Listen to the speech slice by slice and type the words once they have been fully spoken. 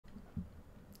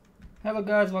Hello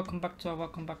guys, welcome back to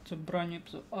a brand new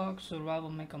episode of ARK Survival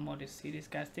Mega Mod series.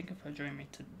 Guys, thank you for joining me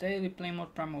today. We play more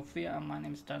Primal Fear and my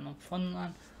name is Dino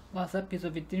Funland. Last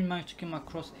episode we didn't manage to come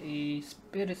across a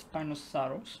spirit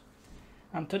Spinosaurus.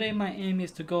 And today my aim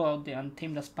is to go out there and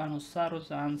tame the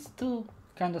Spinosaurus and still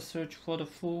kinda search for the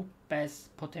full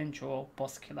best potential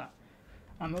boss killer.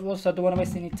 And also I don't wanna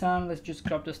waste any time, let's just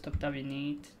grab the stuff that we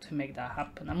need to make that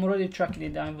happen. I'm already tracking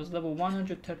it down, it was level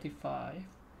 135.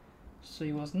 So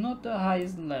it was not the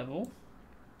highest level,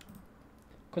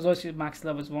 because obviously max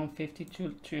level is 150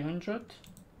 to 200,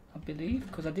 I believe,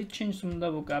 because I did change some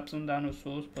level gaps on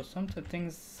dinosaurs, but some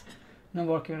things not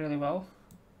working really well.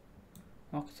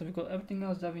 Okay, so we got everything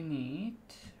else that we need.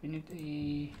 We need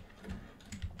a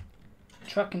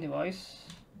tracking device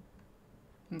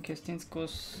in case things go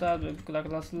sad. Like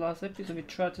last episode we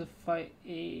tried to fight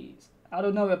a, I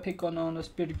don't know, a pick on the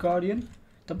spirit guardian,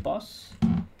 the boss.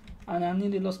 And I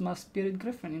nearly lost my spirit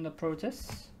griffin in the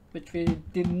process, which we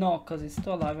did not because it's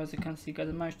still alive. As you can see guys,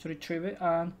 I managed to retrieve it.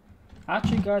 And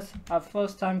actually guys, I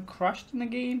first time crashed in the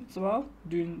game as well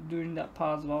during that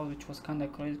part as well, which was kind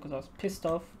of crazy because I was pissed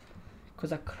off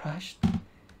because I crashed.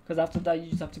 Because after that you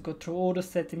just have to go through all the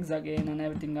settings again and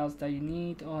everything else that you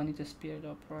need. Oh, I need to speed it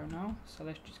up right now, so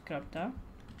let's just grab that.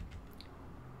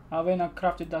 I've already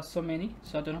crafted that so many,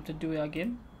 so I don't have to do it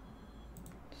again.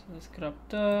 So let's grab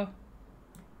the.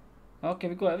 Okay,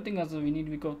 we got everything else that we need.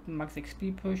 We got max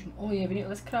XP potion. Oh yeah,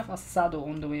 let's craft a saddle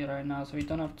on the way right now, so we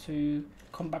don't have to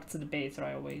come back to the base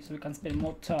right away. So we can spend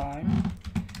more time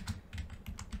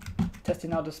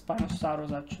testing out the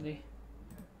Spinosaurus actually.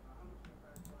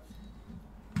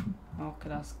 Okay,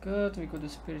 that's good. We got the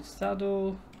spirit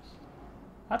saddle.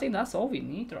 I think that's all we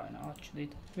need right now actually.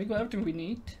 We got everything we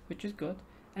need, which is good.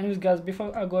 Anyways guys,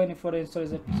 before I go any further in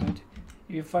today's episode,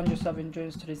 if you find yourself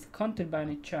enjoying today's content by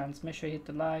any chance, make sure you hit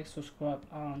the like, subscribe,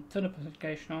 and turn the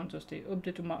notification on to stay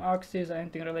updated to my ARK series or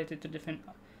anything related to different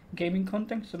gaming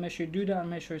content. So make sure you do that and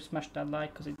make sure you smash that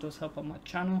like because it does help out my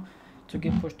channel to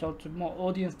get pushed out to more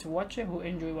audience to watch it who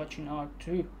enjoy watching ARK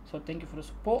too. So thank you for the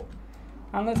support.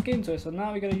 And let's get into it. So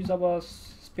now we're gonna use our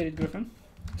spirit griffin.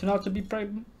 Turned out to be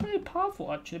pretty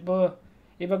powerful actually, but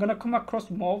if I'm gonna come across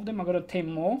more of them, I'm gonna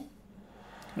tame more.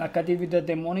 Like I did with the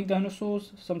demonic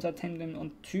dinosaurs, sometimes I tame them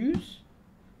on 2s.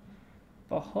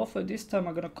 But hopefully this time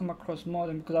I'm gonna come across more of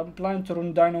them because I'm planning to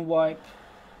run Dino Wipe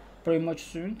pretty much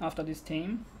soon after this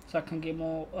tame. So I can get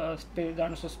more spirit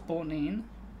dinosaurs spawn in.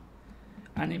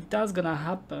 And if that's gonna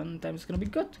happen, then it's gonna be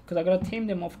good. Because I'm gonna tame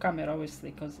them off camera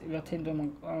obviously. Because if I tame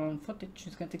them on footage,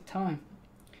 it's gonna take time.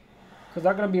 Because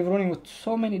I'm gonna be running with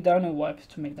so many Dino Wipes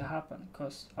to make that happen.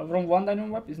 Because I've run one Dino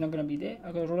Wipe, it's not gonna be there.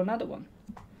 I'm gonna run another one.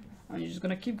 And you're just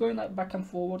gonna keep going like back and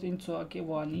forward until I get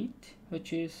what I need,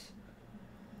 which is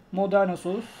more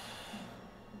dinosaurs.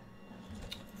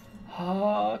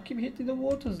 I keep hitting the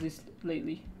waters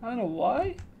lately. I don't know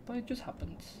why, but it just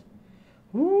happens.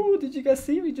 Ooh, did you guys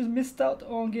see? We just missed out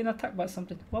on getting attacked by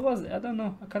something. What was it? I don't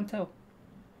know. I can't tell.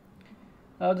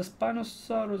 The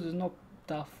Spinosaurus is not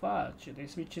that far actually,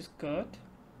 which is good.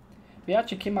 We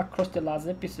actually came across the last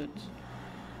episode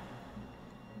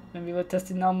when we were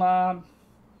testing out my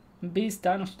beast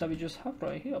dinosaurs that we just have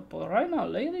right here, but right now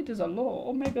lately there's a lot of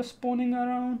omega spawning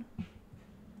around.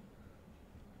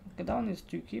 Okay, that one is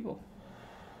too keyboard.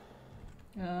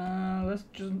 Let's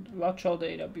just watch all the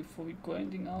data before we go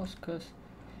anything else, because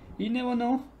you never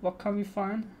know what can we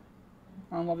find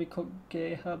and what we could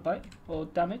get hurt by or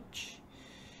damage.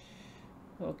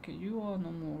 Okay, you are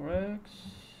no more Rex.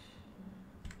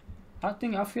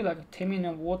 I feel like taming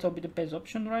in water will be the best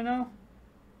option right now.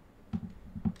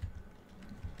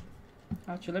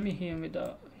 Actually, let me hit him with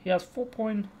the. He has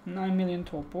 4.9 million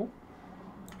total.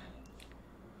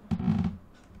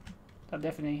 That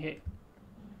definitely hit.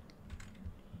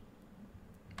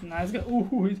 Nice guy.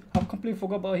 Ooh, I've completely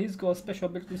forgot about his got special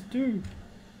abilities too.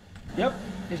 Yep,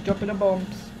 he's dropping the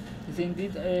bombs. He's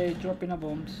indeed dropping the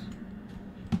bombs.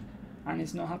 And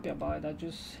he's not happy about it. I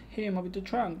just hit him up with the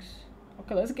trunks.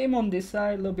 Okay, let's get him on this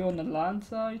side, a little bit on the land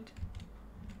side.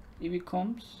 If he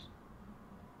comes.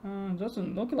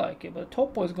 Doesn't look like it, but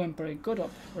topo is going pretty good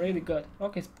up, really good.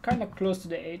 Okay, it's kind of close to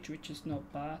the edge, which is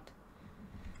not bad.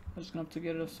 I'm just gonna have to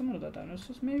get rid of some of the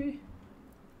dinosaurs, maybe.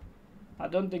 I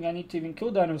don't think I need to even kill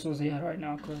dinosaurs here right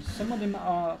now, because some of them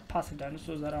are passive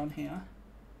dinosaurs around here,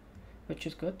 which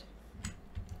is good.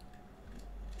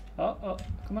 Oh,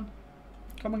 come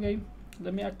on game,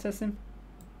 let me access him.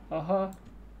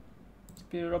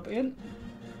 Speed it up in.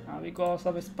 And we got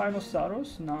ourselves a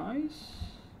Spinosaurus, nice.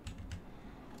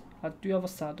 I do have a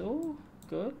saddle,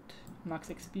 good. Max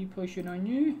XP potion on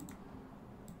you.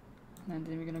 And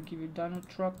then we're gonna give you Dino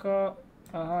Tracker.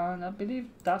 And I believe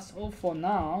that's all for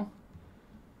now.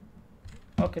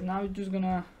 Okay, now we're just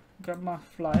gonna grab my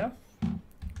flyer.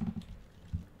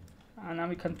 And now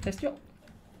we can test you out.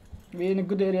 We're in a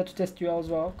good area to test you out as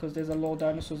well, because there's a lot of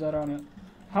dinosaurs around here.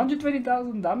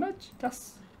 120,000 damage?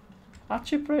 That's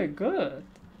actually pretty good.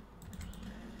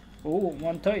 Oh,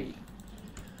 130.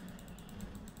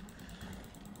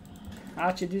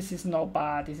 Actually, this is not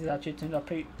bad. This is actually turned out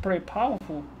pretty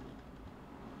powerful.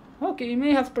 Okay, he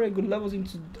may have pretty good levels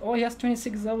into... Oh, he has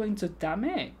 26 level into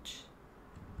damage.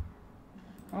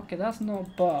 Okay, that's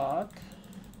not bad.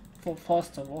 For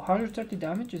first of all, 130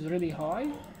 damage is really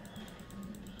high.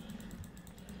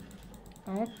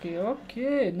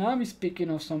 Okay. Now we're speaking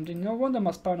of something. No wonder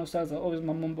my Spinosaurus are always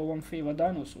my #1 favorite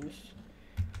dinosaurs.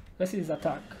 Let's see his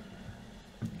attack.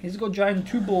 He's got giant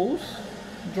 2 balls,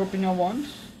 dropping at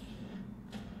once.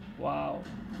 Wow.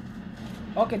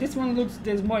 Okay, this one looks,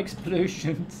 there's more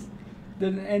explosions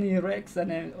than any Rex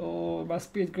and or my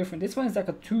Spirit Griffin. This one is like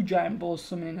a 2 giant balls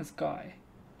swimming in the sky.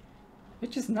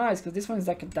 Which is nice, because this one is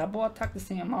like a double attack, the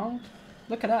same amount.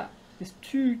 Look at that. It's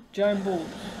 2 giant balls.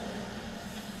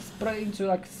 Spread into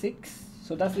like 6.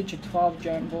 So that's literally 12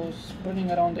 giant balls spreading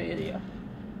around the area.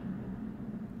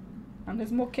 And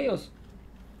there's more chaos.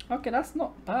 Okay, that's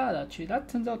not bad actually. That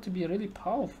turns out to be really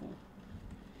powerful.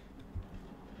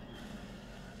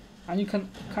 And you can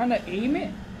kind of aim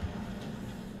it.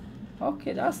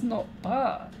 Okay, that's not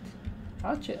bad.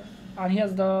 Actually, and he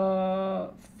has the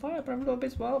fire breath a little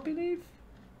bit as well, I believe.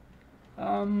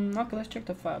 Okay, let's check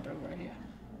the fire breath right here.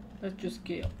 Let's just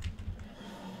get up.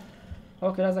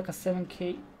 Okay, that's like a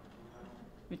 7k,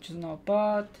 which is not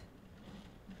bad.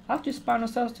 Actually,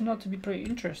 Spinosaurus turned out to be pretty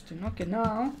interesting. Okay,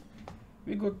 now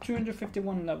we got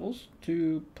 251 levels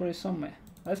to put it somewhere.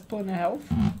 Let's put in a health,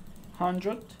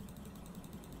 100.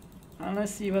 And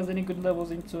let's see if it has any good levels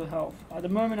into health. At the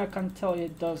moment I can tell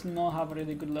it does not have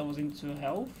really good levels into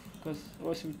health, because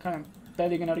obviously we're kind of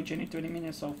barely gonna reach any 20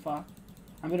 minutes so far.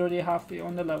 And we're already halfway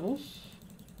on the levels.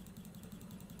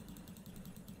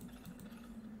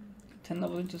 10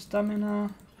 levels into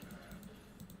stamina.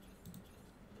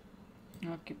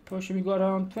 Okay, pushing, we got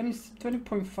around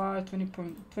 20.5,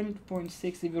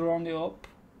 20.6 if you round it up.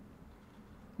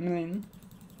 Million.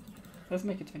 Let's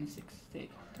make it 26. There you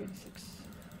go, 26.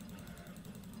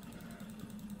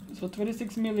 So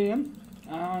 26 million,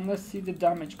 and let's see the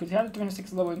damage, because he had a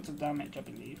 26 level into damage, I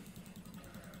believe.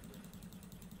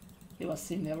 It was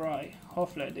seen there, right?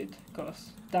 Hopefully I did,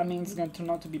 because that means it's going to turn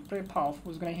out to be pretty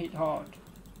powerful. It's going to hit hard.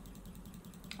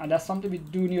 And that's something we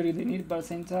do really need, but at the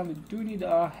same time we do need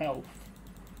our health.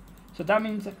 So that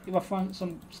means if I find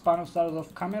some Spinosaurus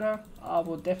off camera, I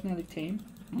will definitely tame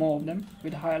more of them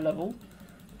with a higher level.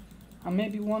 And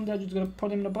maybe one day I'm just going to put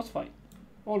them in a boss fight.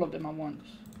 All of them at once.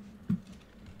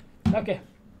 Okay,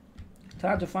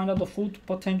 time to find out the full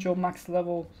potential max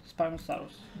level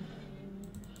Spinosaurus.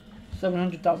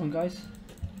 700,000 guys.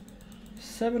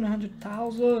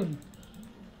 700,000!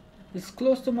 It's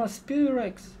close to my Spirit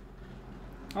Rex.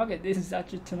 Okay, this is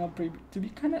actually turned out to be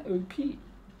kind of OP.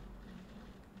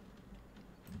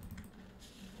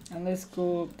 And let's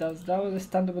go, that was a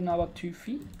stand up now at 2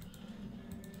 feet.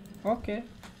 Okay,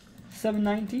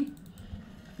 790.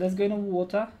 Let's go in the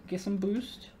water, get some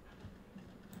boost.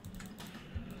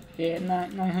 Yeah,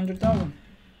 900,000.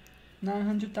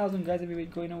 900,000 guys if we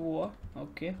go in a war.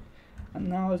 Okay. And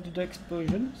now let's do the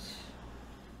explosions.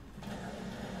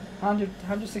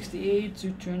 168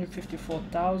 to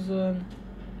 254,000.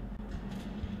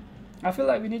 I feel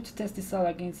like we need to test this out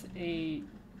against a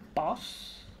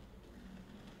boss.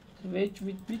 So we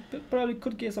probably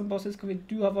could get some bosses, because we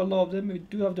do have a lot of them. We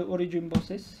do have the origin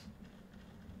bosses,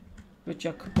 which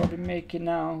I could probably make it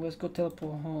now. Let's go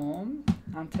teleport home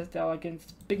and test it out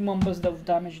against big numbers of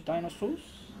damaged dinosaurs.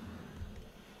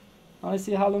 And let's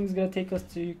see how long it's gonna take us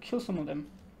to kill some of them.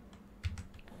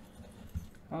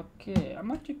 Okay,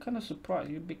 I'm actually kind of surprised.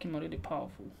 He became really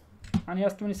powerful. And he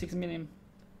has 26 million.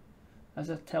 As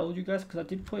I told you guys, because I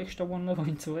did put extra 1 level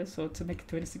into it, so to make it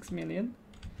 26 million.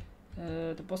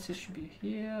 The bosses should be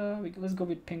here. Let's go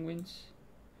with penguins.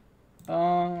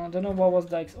 I don't know what was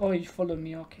that. Oh, he followed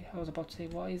me. Okay, I was about to say,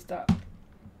 what is that?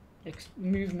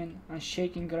 Movement and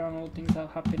shaking ground, all things are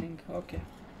happening. Okay.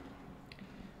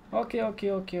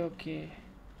 Okay.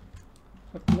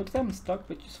 But looks like I'm stuck,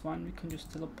 which is fine. We can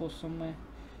just teleport somewhere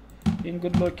in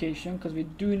good location, because we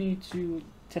do need to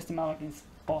test them out against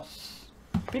boss.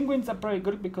 Penguins are pretty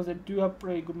good because they do have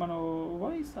pretty good mana.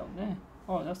 What is that there?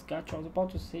 Oh, that's Gacha. I was about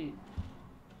to say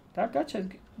that Gacha's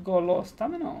got a lot of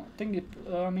stamina. I think it,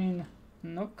 I mean,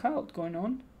 knockout going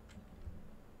on.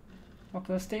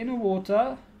 Okay, let's stay in the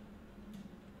water.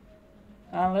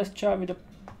 And let's try with the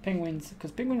penguins,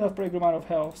 because penguins have pretty good amount of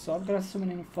health. So I'm gonna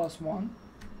summon in the first one.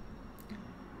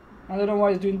 I don't know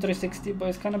why it's doing 360, but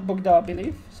it's kind of bugged out, I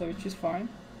believe, so which is fine.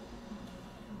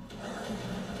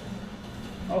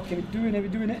 Okay, we're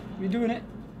doing it.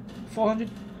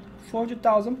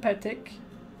 400,000 per tick.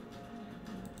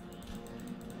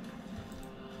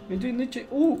 We're doing literally,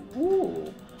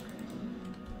 ooh,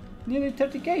 nearly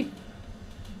 30k.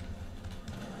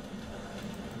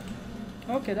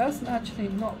 Okay, that's actually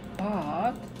not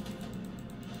bad.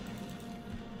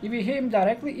 If we hit him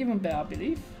directly, even better, I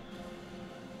believe.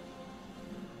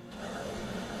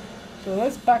 So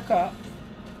let's back up.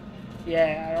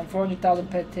 Yeah, around 400,000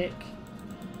 per tick.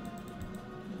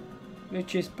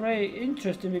 Which is pretty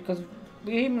interesting because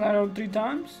we hit him around 3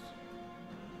 times.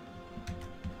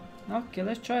 Okay,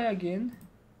 let's try again.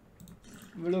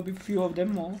 A little bit few of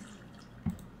them more.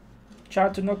 Try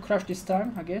to not crash this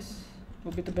time, I guess.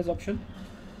 Will be the best option.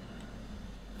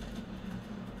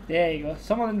 There you go.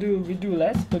 Some of them we do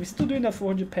less, but we're still doing the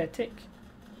 400 per tick.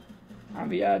 And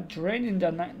we are draining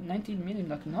the 19 million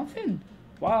like nothing.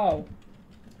 Wow.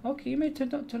 Okay, you may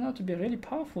turn out to be really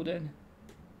powerful then.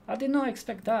 I did not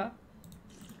expect that.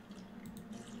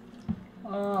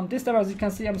 This time, as you can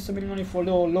see, I'm summoning only for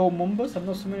low numbers. I'm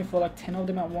not summoning for like 10 of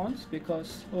them at once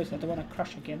because obviously I don't want to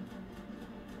crash again.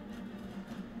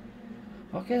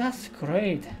 Okay, that's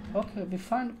great. Okay, we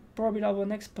find probably our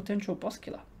next potential boss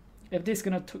killer. If this is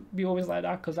gonna be always like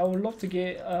that, because I would love to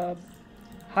get a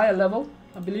higher level.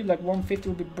 I believe like 150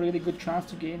 would be a really good chance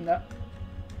to gain that.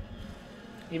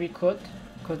 If we could,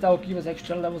 because that would give us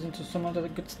extra levels into some of the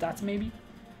good stats maybe.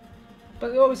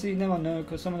 But obviously you never know,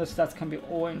 because some of the stats can be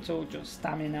all into just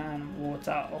stamina and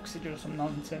water, oxygen or some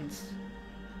nonsense.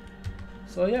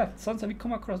 So yeah, sometimes we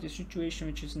come across this situation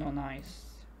which is not nice.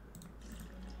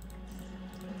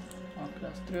 Okay,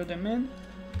 let's throw them in.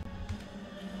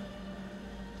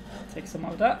 Take some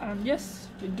of that, and yes,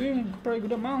 we're doing a pretty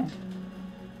good amount.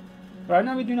 Right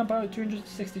now we're doing about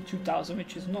 262,000,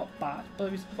 which is not bad,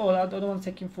 but I don't want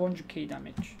to take in 400k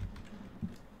damage.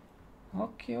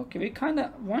 Okay, we're kind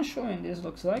of one-shotting this,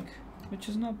 looks like, which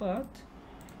is not bad.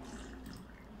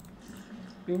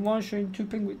 We're one-shotting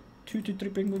 2 to 3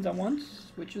 penguins at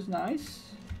once, which is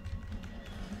nice.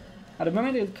 At the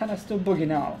moment it's kind of still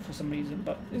bugging out for some reason,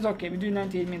 but it's okay. We do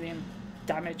 98 million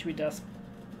damage with this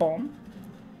bomb.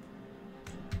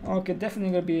 Okay,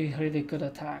 definitely gonna be a really good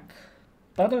attack.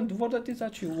 But I don't know what this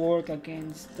actually work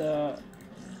against the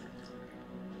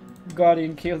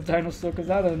Guardian Killed Dinosaur,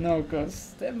 because I don't know,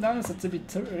 because them dinosaurs to be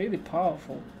really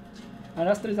powerful. And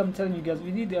that's the reason I'm telling you guys, we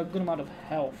need a good amount of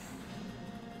health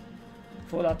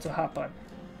for that to happen.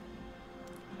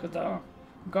 Because the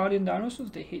Guardian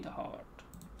dinosaurs, they hit hard.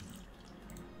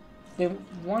 They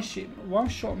one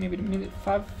shot me with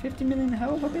 50 million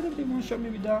health. I believe they one shot me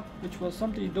with that, which was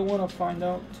something you don't want to find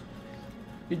out.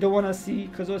 You don't want to see,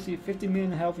 because obviously 50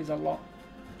 million health is a lot.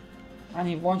 And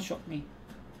he one shot me.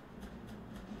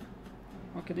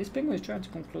 Okay, this penguin is trying to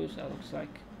come closer, looks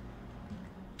like.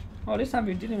 Oh, this time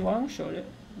we didn't one shot it,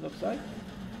 looks like.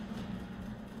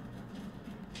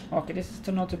 Okay, this is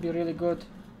turned out to be really good.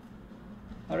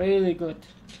 Really good.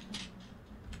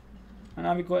 And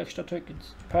now we got extra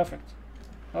tokens. Perfect.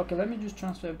 Okay, let me just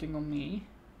transfer everything on me.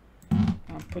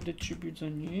 And put the tributes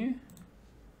on you.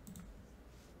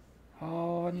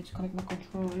 Oh, I need to connect my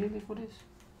controller really for this.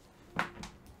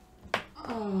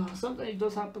 Sometimes it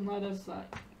does happen like that.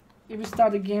 Like, if you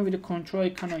start the game with the controller,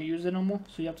 you cannot use it no more.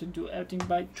 So you have to do everything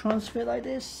by transfer like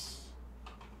this.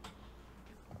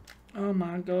 Oh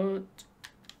my god.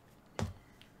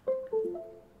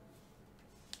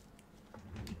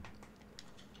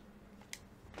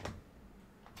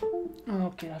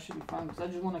 Okay, that should be fine, because I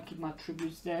just want to keep my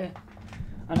tributes there.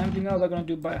 And everything else I'm going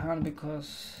to do by hand,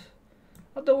 because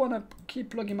I don't want to keep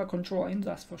plugging my controller in,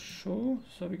 that's for sure.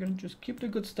 So we're going to just keep the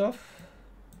good stuff.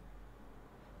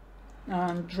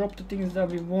 And drop the things that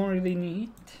we won't really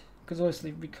need. Because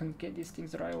obviously we can get these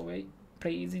things right away.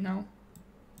 Pretty easy now.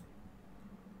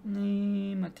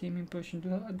 My taming potion.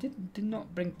 I did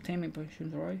not bring taming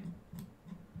potions, right?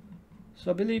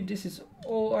 So I believe this is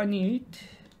all I need.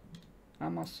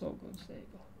 I'm also good, there you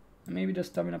go. And maybe the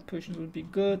stamina potions will be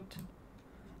good.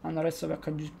 And the rest of it I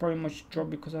can just pretty much drop,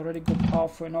 because I already got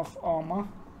powerful enough armor.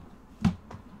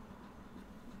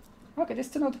 Okay, this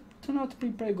turned out to be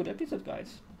a pretty good episode,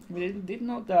 guys. We did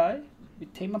not die. We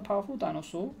tamed a powerful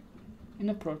dinosaur in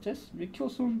the process. We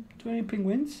killed some 20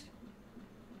 penguins,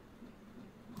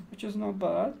 which is not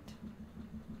bad.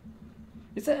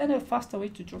 Is there any faster way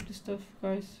to drop this stuff,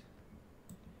 guys?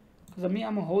 Because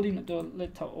I'm holding the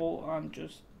letter O and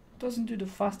just doesn't do the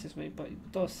fastest way, but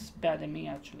it does better than me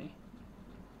actually.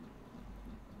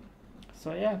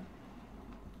 So yeah,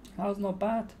 that was not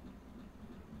bad.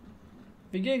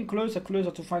 We're getting closer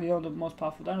to finding out the most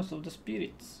powerful dinosaurs, the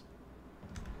spirits.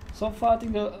 So far I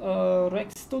think the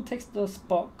Rex still takes the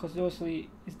spot because obviously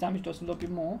his damage does a little bit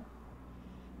more.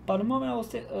 But at the moment I will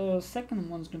say second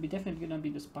one's gonna be definitely gonna be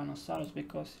the Spinosaurus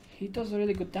because he does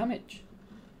really good damage.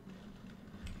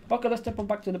 Okay, let's step on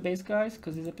back to the base, guys,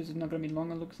 because this episode is not gonna be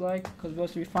long, it looks like, because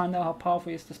once we find out how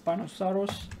powerful is the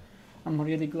Spinosaurus, I'm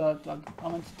really glad like I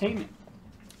went to tame it.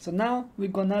 So now we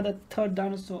got another third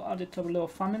dinosaur added to our little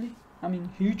family. I mean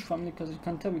huge family, because you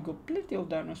can tell we got plenty of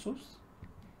dinosaurs.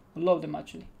 A lot of them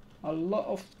actually. A lot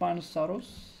of Spinosaurus.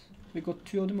 We got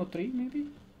 2 of them or 3 maybe.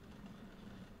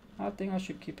 I think I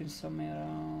should keep it somewhere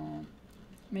around,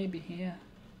 maybe here.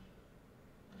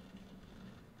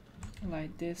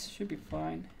 Like this, should be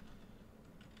fine.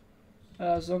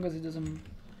 As long as it doesn't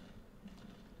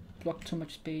block too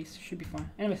much space, should be fine.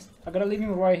 Anyways, I gotta leave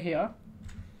him right here.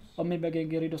 Or maybe I can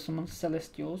get rid of some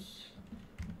Celestials.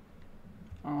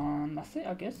 That's it,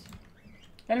 I guess.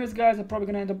 Anyways, guys, I'm probably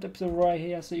gonna end up the episode right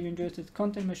here. So if you enjoyed this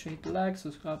content, make sure you hit the like,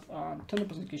 subscribe, and turn the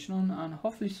notification on, and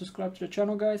hopefully subscribe to the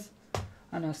channel, guys.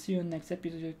 And I'll see you in the next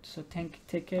episode. So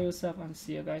take care of yourself and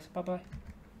see you guys. Bye bye.